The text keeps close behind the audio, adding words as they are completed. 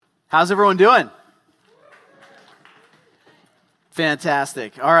How's everyone doing?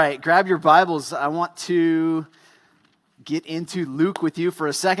 Fantastic. All right, grab your Bibles. I want to get into Luke with you for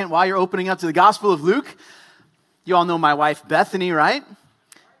a second while you're opening up to the Gospel of Luke. You all know my wife, Bethany, right?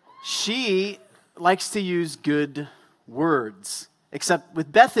 She likes to use good words. Except with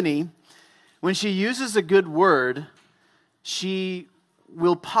Bethany, when she uses a good word, she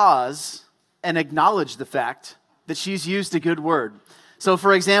will pause and acknowledge the fact that she's used a good word. So,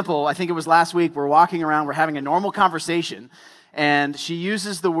 for example, I think it was last week, we're walking around, we're having a normal conversation, and she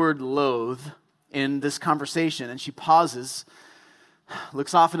uses the word loathe in this conversation, and she pauses,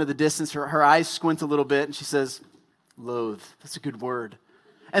 looks off into the distance, her eyes squint a little bit, and she says, loathe, that's a good word.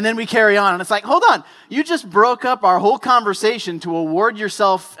 And then we carry on, and it's like, hold on, you just broke up our whole conversation to award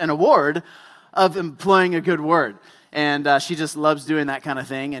yourself an award of employing a good word. And she just loves doing that kind of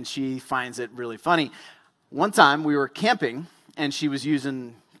thing, and she finds it really funny. One time, we were camping, and she was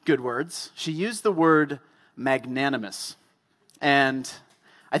using good words. She used the word magnanimous. And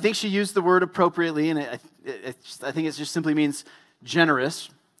I think she used the word appropriately, and I think it just simply means generous.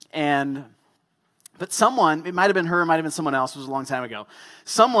 But someone, it might have been her, it might have been someone else, it was a long time ago.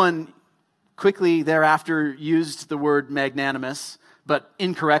 Someone quickly thereafter used the word magnanimous, but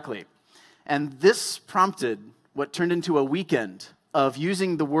incorrectly. And this prompted what turned into a weekend of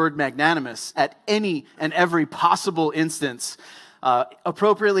using the word magnanimous at any and every possible instance,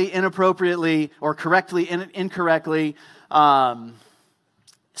 appropriately, inappropriately, or correctly, incorrectly. So,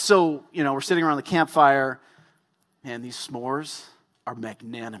 we're sitting around the campfire, and these s'mores are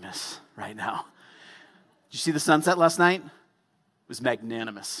magnanimous right now. Did you see the sunset last night? It was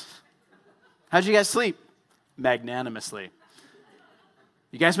magnanimous. How'd you guys sleep? Magnanimously.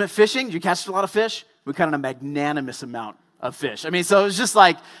 You guys went fishing? Did you catch a lot of fish? We caught a magnanimous amount of fish. So it was just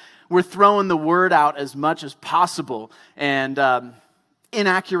like we're throwing the word out as much as possible, and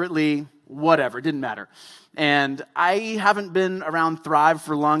inaccurately, whatever, it didn't matter. And I haven't been around Thrive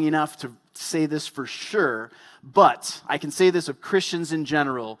for long enough to say this for sure, but I can say this of Christians in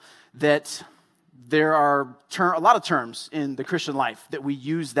general, that there are a lot of terms in the Christian life that we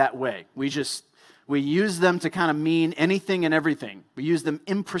use that way. We use them to kind of mean anything and everything. We use them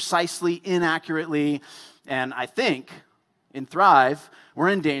imprecisely, inaccurately, and I think in Thrive, we're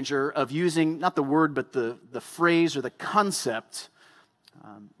in danger of using not the word, but the phrase or the concept,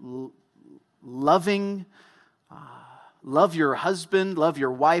 love your husband, love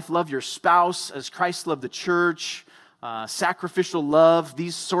your wife, love your spouse as Christ loved the church, sacrificial love,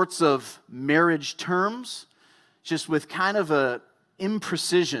 these sorts of marriage terms, just with kind of a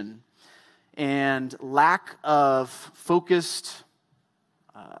imprecision and lack of focused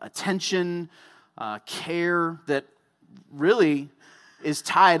attention, care that really is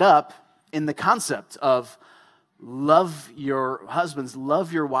tied up in the concept of love your husbands,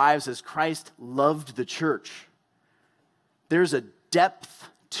 love your wives as Christ loved the church. There's a depth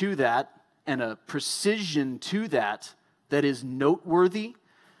to that and a precision to that is noteworthy,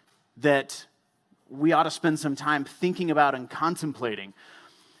 that we ought to spend some time thinking about and contemplating.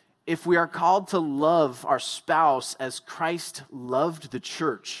 If we are called to love our spouse as Christ loved the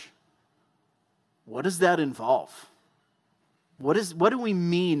church, what does that involve? What do we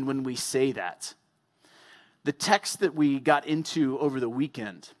mean when we say that? The text that we got into over the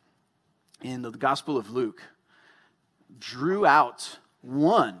weekend in the Gospel of Luke drew out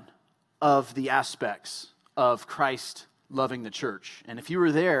one of the aspects of Christ loving the church. And if you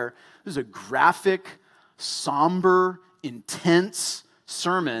were there, it was a graphic, somber, intense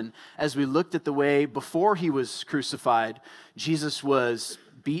sermon as we looked at the way before he was crucified, Jesus was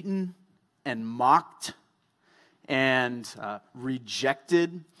beaten and mocked and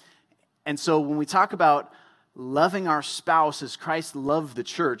rejected. And so when we talk about loving our spouse as Christ loved the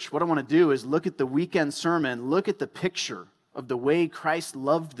church, what I want to do is look at the weekend sermon, look at the picture of the way Christ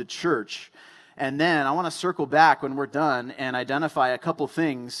loved the church, and then I want to circle back when we're done and identify a couple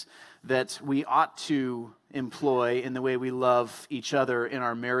things that we ought to employ in the way we love each other in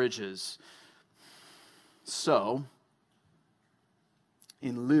our marriages. So,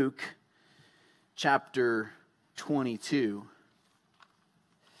 in Luke chapter 22,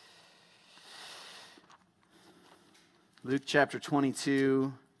 Luke chapter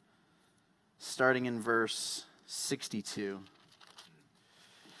 22, starting in verse 62.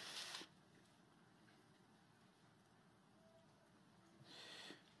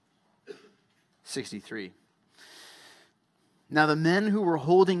 Now the men who were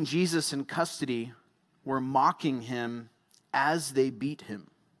holding Jesus in custody were mocking him as they beat him.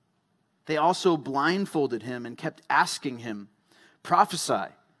 They also blindfolded him and kept asking him, "Prophesy,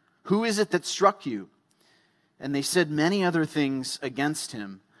 who is it that struck you?" And they said many other things against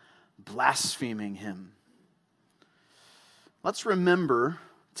him. blaspheming him. Let's remember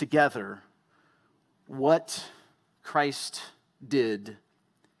together what Christ did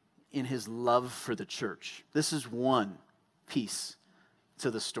in his love for the church. This is one piece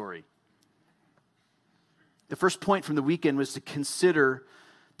to the story. The first point from the weekend was to consider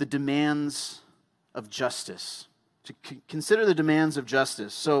the demands of justice. Consider the demands of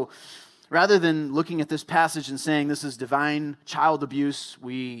justice. So rather than looking at this passage and saying this is divine child abuse,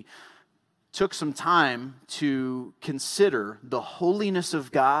 we took some time to consider the holiness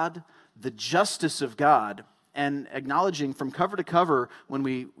of God, the justice of God, and acknowledging from cover to cover when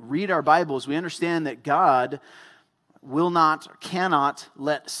we read our Bibles, we understand that God cannot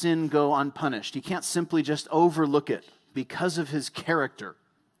let sin go unpunished. He can't simply just overlook it because of his character.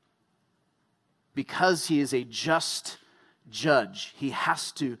 Because he is a just judge, he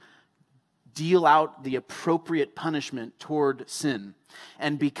has to deal out the appropriate punishment toward sin.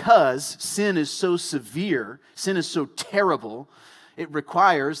 And because sin is so severe, sin is so terrible, it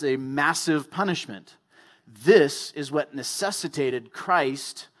requires a massive punishment. This is what necessitated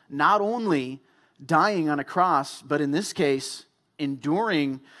Christ not only dying on a cross, but in this case,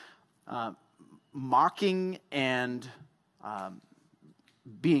 enduring mocking and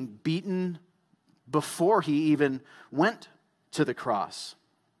being beaten before he even went to the cross.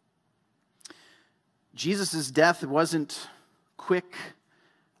 Jesus' death wasn't quick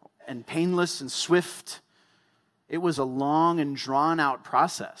and painless and swift. It was a long and drawn-out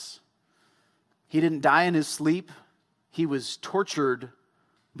process. He didn't die in his sleep. He was tortured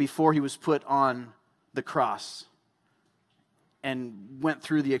before he was put on the cross and went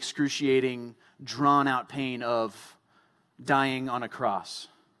through the excruciating, drawn-out pain of dying on a cross.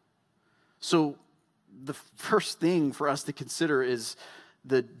 So the first thing for us to consider is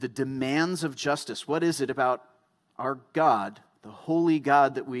the demands of justice. What is it about our God, the holy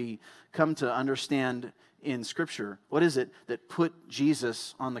God that we come to understand in Scripture? What is it that put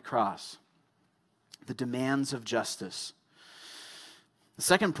Jesus on the cross? The demands of justice. The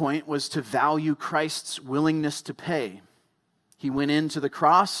second point was to value Christ's willingness to pay. He went into the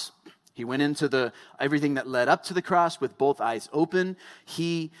cross. He went into everything that led up to the cross with both eyes open.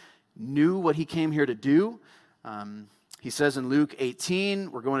 He knew what he came here to do. He says in Luke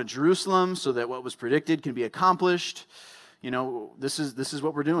 18, we're going to Jerusalem so that what was predicted can be accomplished. You know, this is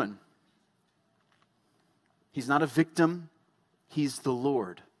what we're doing. He's not a victim. He's the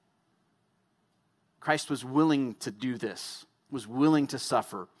Lord. Christ was willing to do this, was willing to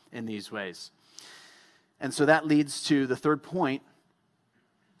suffer in these ways. And so that leads to the third point,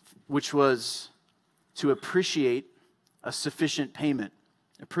 which was to appreciate a sufficient payment.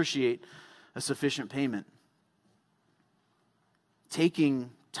 Appreciate a sufficient payment.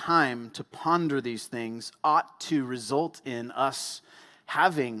 Taking time to ponder these things ought to result in us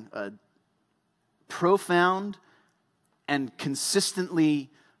having a profound and consistently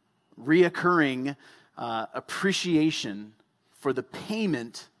reoccurring appreciation for the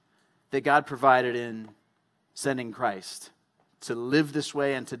payment that God provided in sending Christ to live this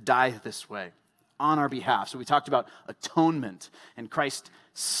way and to die this way on our behalf. So we talked about atonement and Christ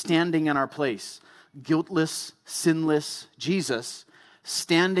standing in our place. Guiltless, sinless Jesus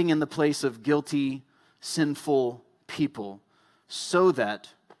standing in the place of guilty, sinful people so that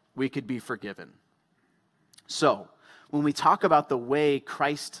we could be forgiven. So, when we talk about the way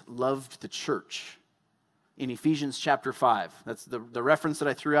Christ loved the church in Ephesians chapter 5, that's the reference that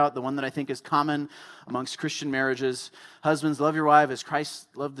I threw out, the one that I think is common amongst Christian marriages. Husbands, love your wife as Christ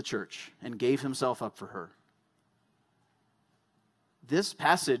loved the church and gave himself up for her. This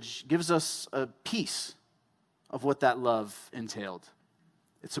passage gives us a piece of what that love entailed.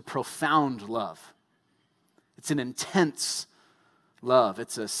 It's a profound love. It's an intense love.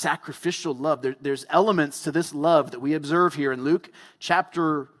 It's a sacrificial love. There's elements to this love that we observe here in Luke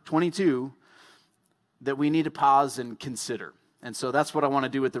chapter 22 that we need to pause and consider. And so that's what I want to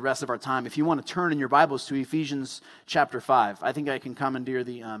do with the rest of our time. If you want to turn in your Bibles to Ephesians chapter 5, I think I can commandeer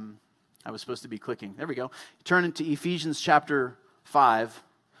the, I was supposed to be clicking. There we go. Turn into Ephesians chapter 5,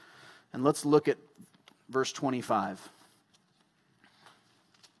 and let's look at verse 25.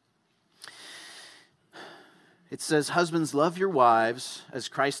 It says, "Husbands, love your wives as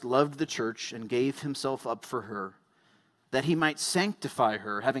Christ loved the church and gave himself up for her, that he might sanctify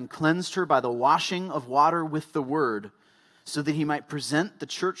her, having cleansed her by the washing of water with the word, so that he might present the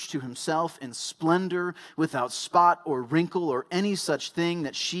church to himself in splendor, without spot or wrinkle or any such thing,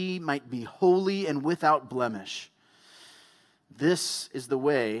 that she might be holy and without blemish. This is the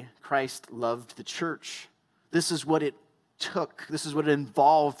way Christ loved the church. This is what it took. This is what it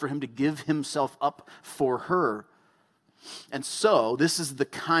involved for him to give himself up for her. And so, this is the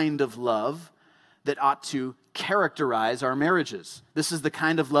kind of love that ought to characterize our marriages. This is the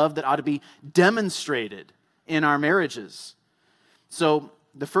kind of love that ought to be demonstrated in our marriages. So,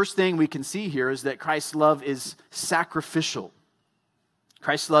 the first thing we can see here is that Christ's love is sacrificial.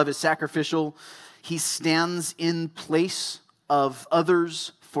 Christ's love is sacrificial. He stands in place of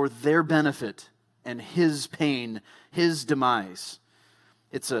others for their benefit and his pain, his demise.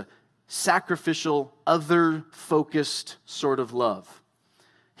 It's a sacrificial, other-focused sort of love.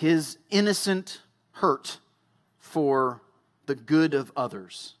 His innocent hurt for the good of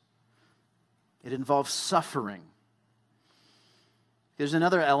others. It involves suffering. There's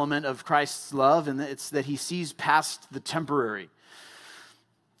another element of Christ's love, and it's that he sees past the temporary.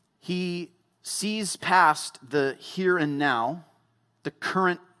 He sees past the here and now, the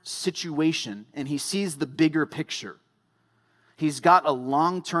current situation, and he sees the bigger picture. He's got a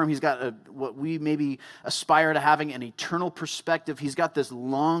long-term, he's got what we maybe aspire to having an eternal perspective. He's got this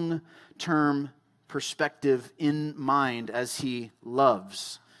long-term perspective in mind as he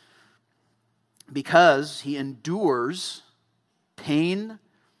loves. Because he endures pain,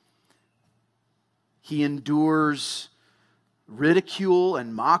 he endures ridicule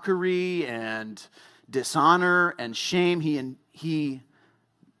and mockery and dishonor and shame. He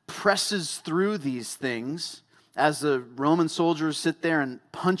presses through these things as the Roman soldiers sit there and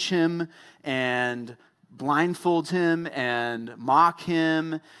punch him and blindfold him and mock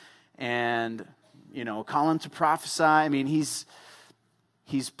him and, call him to prophesy. I mean, he's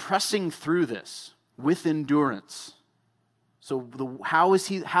pressing through this with endurance. So how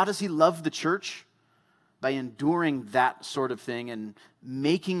does he love the church? By enduring that sort of thing and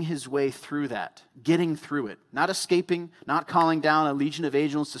making his way through that, getting through it, not escaping, not calling down a legion of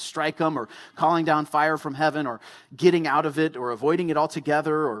angels to strike them, or calling down fire from heaven, or getting out of it, or avoiding it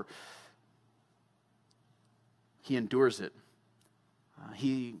altogether, or he endures it.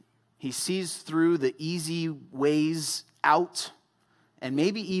 He sees through the easy ways out, and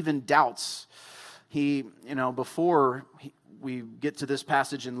maybe even doubts. Before we get to this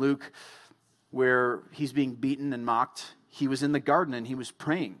passage in Luke, where he's being beaten and mocked, he was in the garden and he was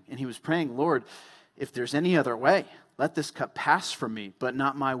praying. And he was praying, Lord, if there's any other way, let this cup pass from me, but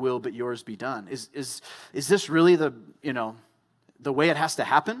not my will, but yours be done. Is this really the way it has to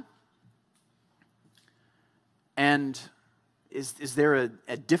happen? And is there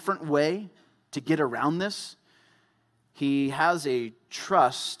a different way to get around this? He has a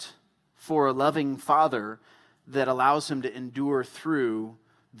trust for a loving Father that allows him to endure through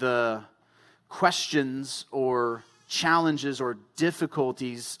the questions or challenges or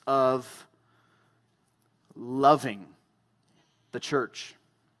difficulties of loving the church.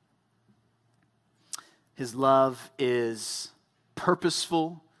 His love is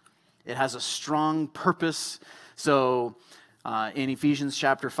purposeful. It has a strong purpose. So in Ephesians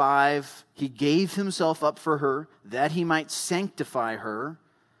chapter 5, he gave himself up for her that he might sanctify her,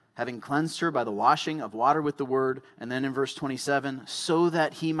 having cleansed her by the washing of water with the word. And then in verse 27, so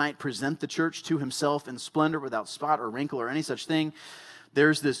that he might present the church to himself in splendor, without spot or wrinkle or any such thing.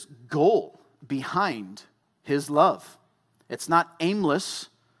 There's this goal behind his love. It's not aimless.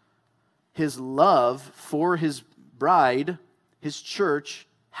 His love for his bride, his church,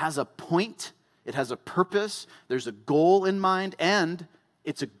 has a point. It has a purpose. There's a goal in mind, and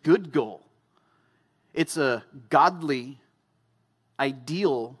it's a good goal. It's a godly,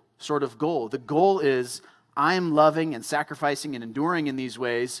 ideal sort of goal. The goal is, I am loving and sacrificing and enduring in these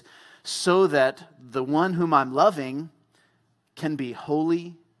ways so that the one whom I'm loving can be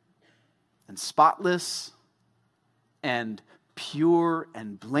holy and spotless and pure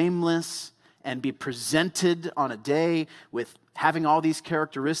and blameless and be presented on a day with having all these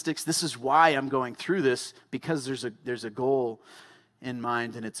characteristics. This is why I'm going through this, because there's a goal in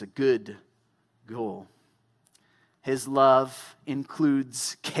mind, and it's a good goal. His love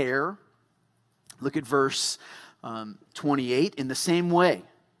includes care. Look at verse 28. In the same way,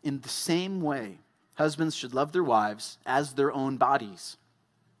 husbands should love their wives as their own bodies.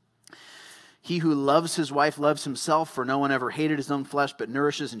 He who loves his wife loves himself, for no one ever hated his own flesh, but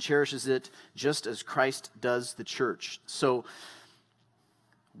nourishes and cherishes it, just as Christ does the church. So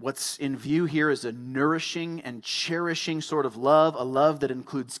what's in view here is a nourishing and cherishing sort of love, a love that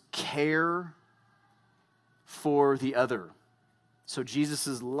includes care for the other. So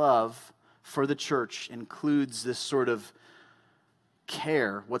Jesus' love for the church includes this sort of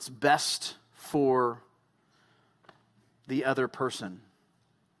care, what's best for the other person.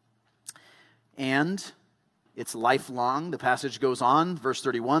 And it's lifelong. The passage goes on, verse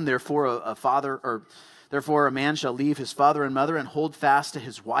 31, therefore a father, or Therefore, a man shall leave his father and mother and hold fast to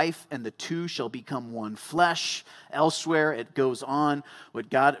his wife, and the two shall become one flesh. Elsewhere, it goes on.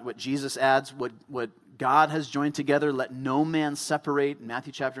 What Jesus adds, what God has joined together, let no man separate, in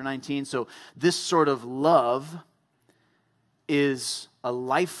Matthew chapter 19. So this sort of love is a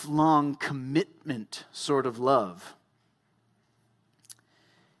lifelong commitment sort of love.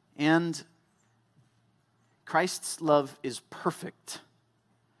 And Christ's love is perfect.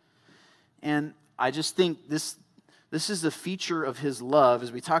 And I just think this is a feature of his love.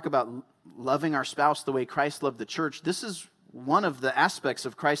 As we talk about loving our spouse the way Christ loved the church, this is one of the aspects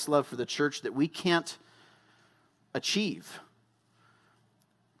of Christ's love for the church that we can't achieve.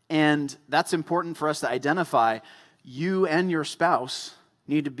 And that's important for us to identify. You and your spouse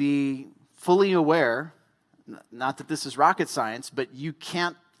need to be fully aware, not that this is rocket science, but you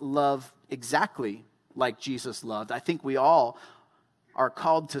can't love exactly like Jesus loved. I think we all are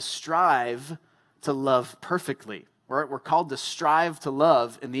called to strive to love perfectly. We're called to strive to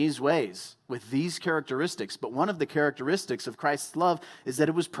love in these ways, with these characteristics. But one of the characteristics of Christ's love is that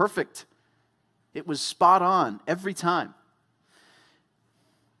it was perfect. It was spot on every time.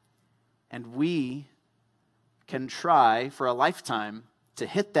 And we can try for a lifetime to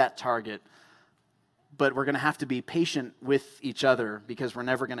hit that target, but we're going to have to be patient with each other because we're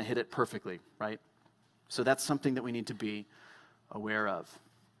never going to hit it perfectly, right? So that's something that we need to be aware of.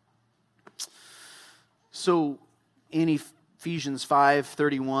 So in Ephesians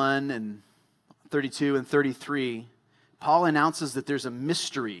 5:31 and 32 and 33, Paul announces that there's a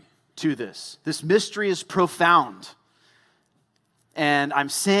mystery to this. This mystery is profound. And I'm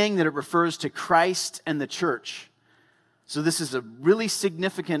saying that it refers to Christ and the church. So this is a really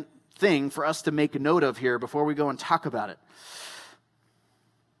significant thing for us to make a note of here before we go and talk about it.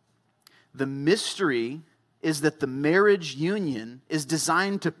 The mystery is that the marriage union is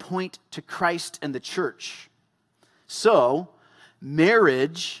designed to point to Christ and the church. So,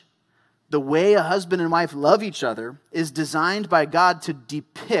 marriage, the way a husband and wife love each other, is designed by God to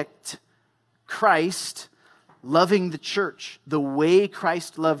depict Christ loving the church. The way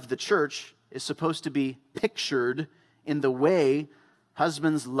Christ loved the church is supposed to be pictured in the way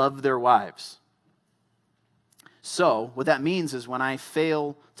husbands love their wives. So, what that means is when I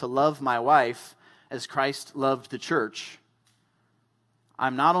fail to love my wife as Christ loved the church,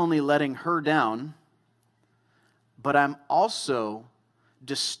 I'm not only letting her down, but I'm also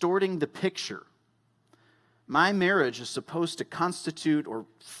distorting the picture. My marriage is supposed to constitute or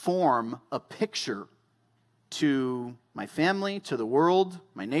form a picture to my family, to the world,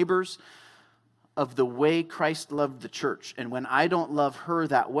 my neighbors, of the way Christ loved the church. And when I don't love her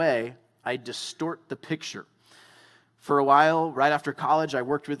that way, I distort the picture. For a while, right after college, I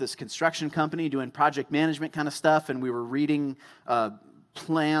worked with this construction company doing project management kind of stuff, and we were reading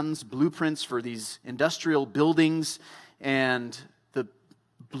plans, blueprints for these industrial buildings, and the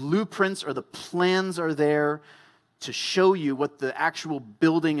blueprints or the plans are there to show you what the actual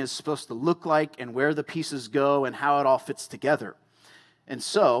building is supposed to look like and where the pieces go and how it all fits together. And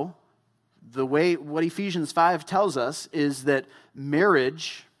so, what Ephesians 5 tells us is that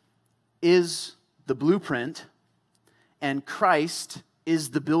marriage is the blueprint and Christ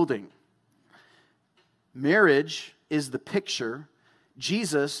is the building. Marriage is the picture.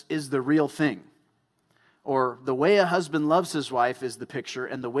 Jesus is the real thing. Or the way a husband loves his wife is the picture,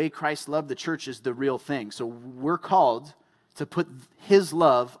 and the way Christ loved the church is the real thing. So we're called to put his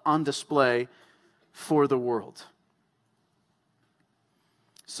love on display for the world.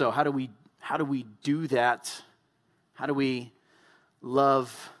 So how do we do that? How do we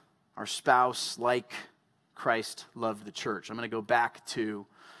love our spouse like Christ loved the church? I'm going to go back to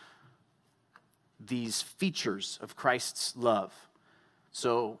these features of Christ's love.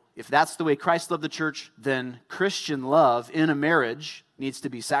 So if that's the way Christ loved the church, then Christian love in a marriage needs to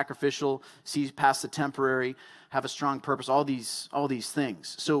be sacrificial, see past the temporary, have a strong purpose, all these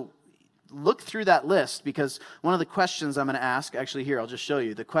things. So look through that list, because one of the questions I'm going to ask, actually here, I'll just show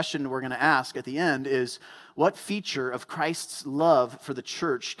you. The question we're going to ask at the end is, what feature of Christ's love for the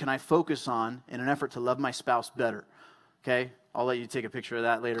church can I focus on in an effort to love my spouse better? Okay? I'll let you take a picture of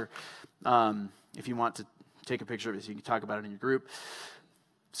that later. If you want to take a picture of it, so you can talk about it in your group.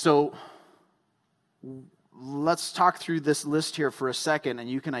 So let's talk through this list here for a second, and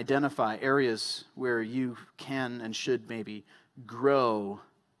you can identify areas where you can and should maybe grow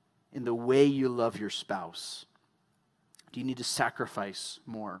in the way you love your spouse. Do you need to sacrifice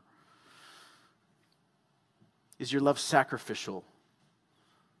more? Is your love sacrificial?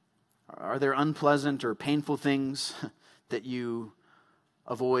 Are there unpleasant or painful things that you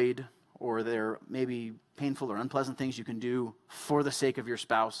avoid or there may be painful or unpleasant things you can do for the sake of your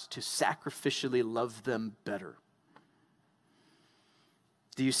spouse to sacrificially love them better?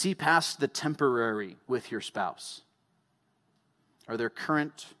 Do you see past the temporary with your spouse? Are there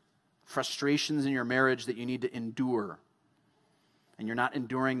current frustrations in your marriage that you need to endure, and you're not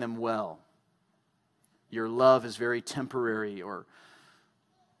enduring them well? Your love is very temporary or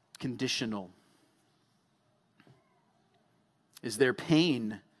conditional. Is there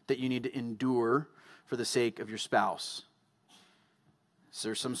pain that you need to endure for the sake of your spouse? Is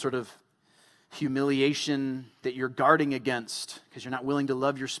there some sort of humiliation that you're guarding against because you're not willing to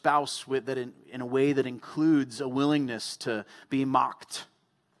love your spouse with that in a way that includes a willingness to be mocked?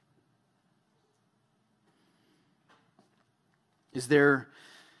 Is there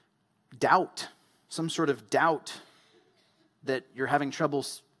doubt, some sort of doubt that you're having trouble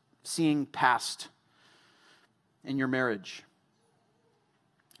seeing past in your marriage?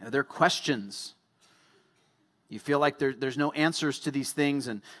 Are there questions? You feel like there's no answers to these things,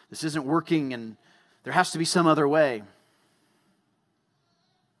 and this isn't working, and there has to be some other way.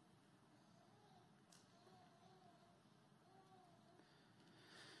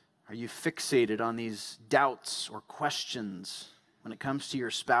 Are you fixated on these doubts or questions when it comes to your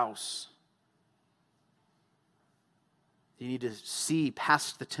spouse? You need to see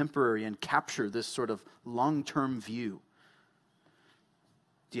past the temporary and capture this sort of long-term view.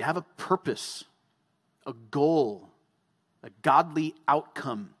 Do you have a purpose, a goal, a godly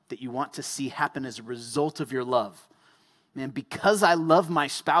outcome that you want to see happen as a result of your love? Man, because I love my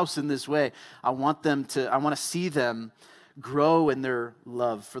spouse in this way, I want to see them grow in their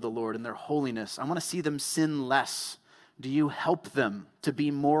love for the Lord and their holiness. I want to see them sin less. Do you help them to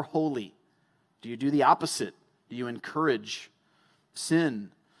be more holy? Do you do the opposite? Do you encourage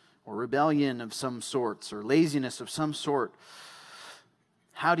sin or rebellion of some sorts or laziness of some sort?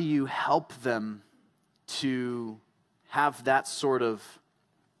 How do you help them to have that sort of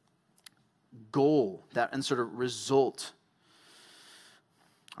goal, that sort of result?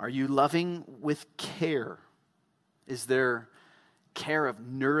 Are you loving with care? Is there care of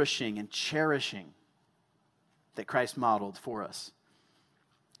nourishing and cherishing that Christ modeled for us?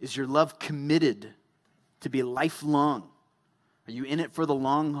 Is your love committed to be lifelong? Are you in it for the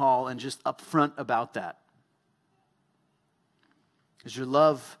long haul and just upfront about that? Is your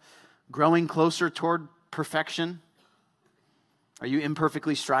love growing closer toward perfection? Are you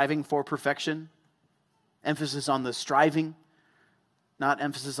imperfectly striving for perfection? Emphasis on the striving, not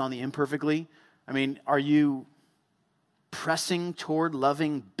emphasis on the imperfectly. I mean, are you pressing toward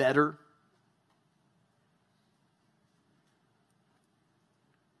loving better?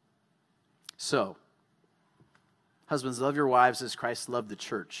 So, husbands, love your wives as Christ loved the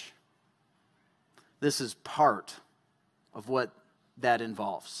church. This is part of what that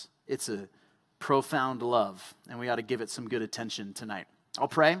involves. It's a profound love, and we ought to give it some good attention tonight. I'll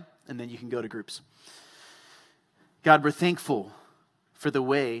pray, and then you can go to groups. God, we're thankful for the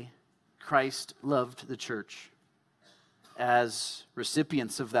way Christ loved the church. As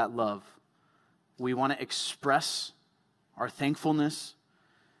recipients of that love, we want to express our thankfulness.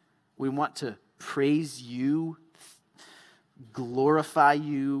 We want to praise you, glorify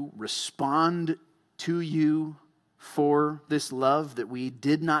you, respond to you for this love that we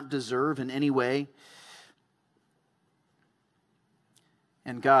did not deserve in any way.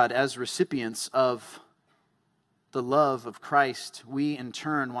 And God, as recipients of the love of Christ, we in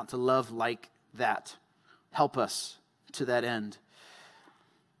turn want to love like that. Help us to that end.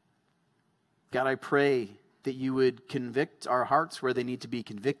 God, I pray that you would convict our hearts where they need to be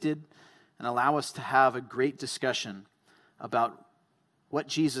convicted and allow us to have a great discussion about what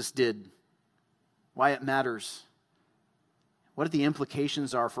Jesus did, why it matters, what the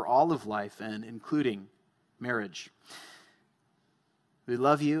implications are for all of life and including marriage. We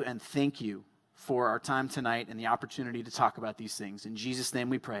love you and thank you for our time tonight and the opportunity to talk about these things. In Jesus' name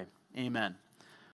we pray. Amen.